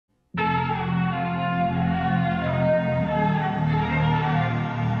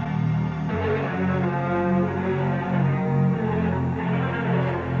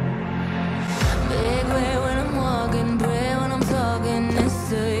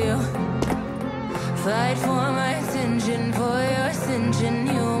fight for my attention, for your ascension,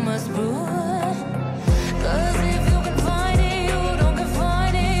 you must prove. Cause if you can find it, you don't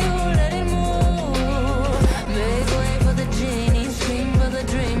confine it, you let it move. Make way for the genie, scream for the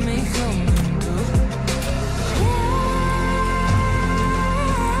dream, may come true.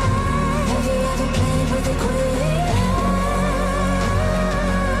 Have you ever played with a queen?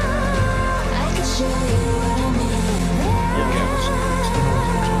 I can show you what I mean.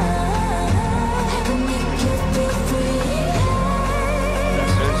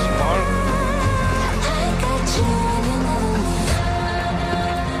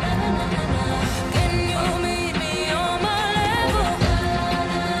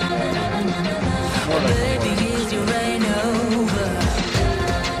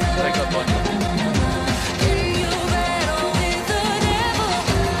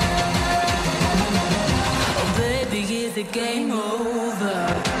 Game over.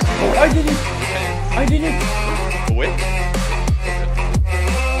 Oh, I did it! I did it! Wait.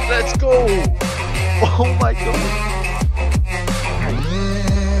 Let's go! Oh my god!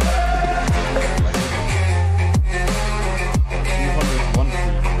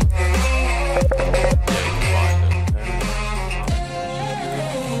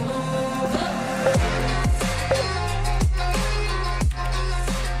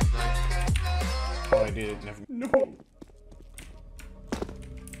 Oh, I did it. Never. No.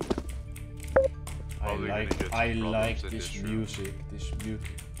 I like this music. This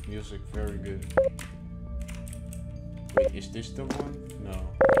music very good. Wait, is this the one? No,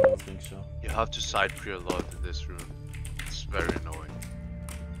 I don't think so. You have to side pre a lot in this room. It's very annoying.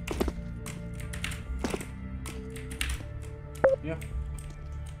 Yeah.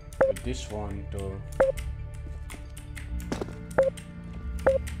 But this one though.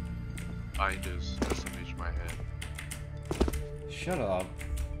 I just SMH my head. Shut up.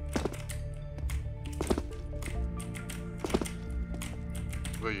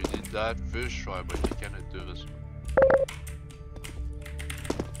 Well, you did that first try, but you cannot do this one.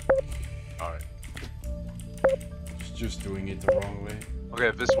 Alright. Just doing it the wrong way.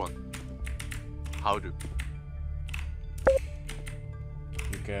 Okay, this one. How do?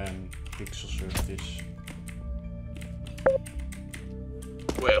 You can pixel surf this.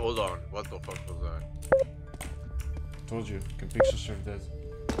 Wait, hold on. What the fuck was that? Told you, you can pixel surf that.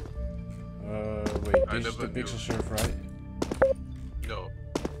 Wait, I this is the never knew. pixel surf, right? No.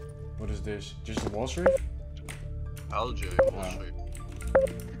 What is this? Just the wall surf? Algae, wall shape.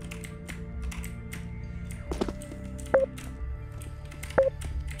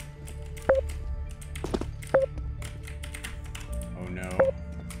 Oh no.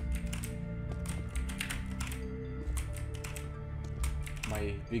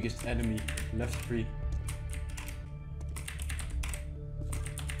 My biggest enemy, left free.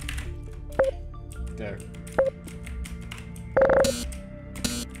 There.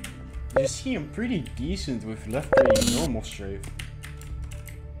 You see, I'm pretty decent with left free normal strafe.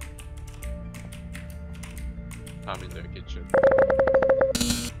 I'm in the kitchen.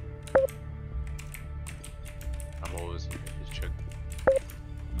 I'm always in the kitchen.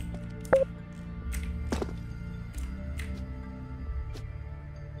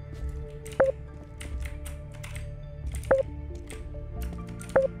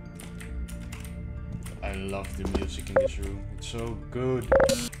 I love the music in this room. It's so good.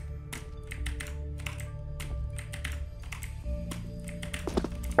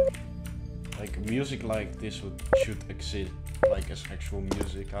 Like music like this should exist like as actual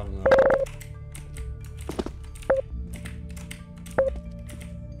music. I don't know.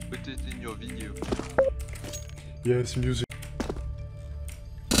 Put it in your video. Yes, music.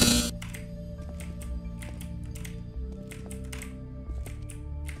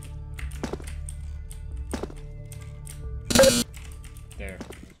 There.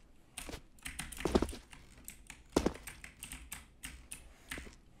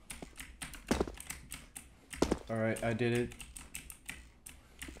 Alright, I did it.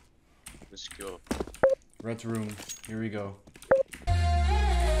 Let's go. Red room, here we go.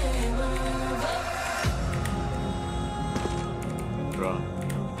 Bro.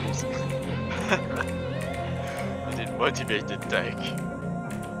 I did motivated tank.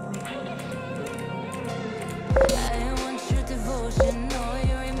 I want your devotion, all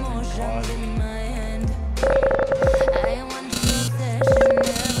your emotions in my hand. I want your obsession,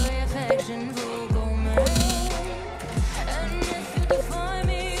 every affection, vocal man. And if you define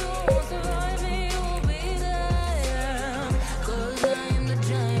me, you won't survive me, you'll be there. Cause I am the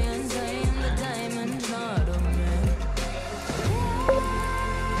giant, I am the diamond, not a man.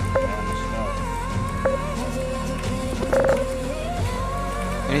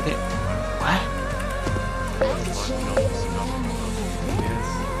 Anything? What?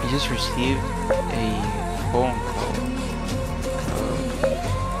 I just received a phone call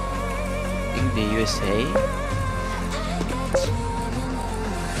in the USA.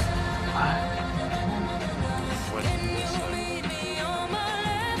 What did you say?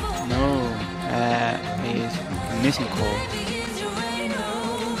 No, it's a missing call.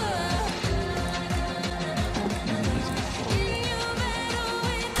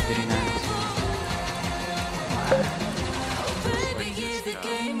 Very nice.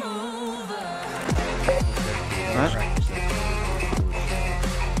 What?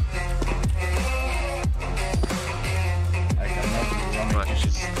 Like I'm not running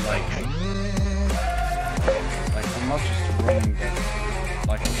just like I'm not just running that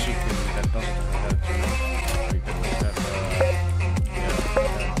like a chicken that doesn't have a head, you know? Like that doesn't have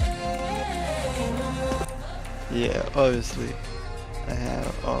Yeah, obviously. I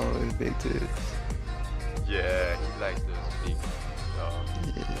have always big tits. Yeah, he likes those big.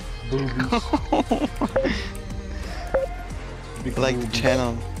 big Like the boobies.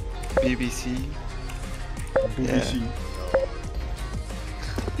 channel BBC. BBC. Yeah.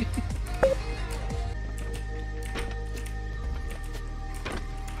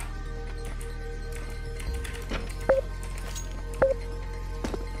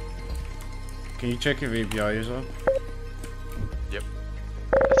 Can you check if API is up? Yep.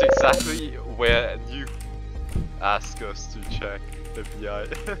 That's exactly where you ask us to check the BI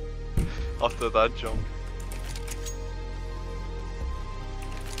after that jump.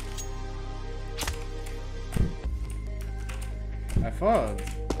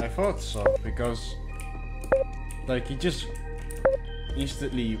 I thought so, because like he just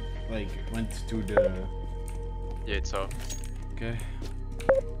instantly like went to the Yeah, it's off. okay.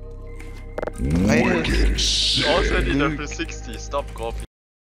 Also need a 360, stop coughing.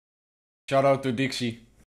 Shout out to DIXII.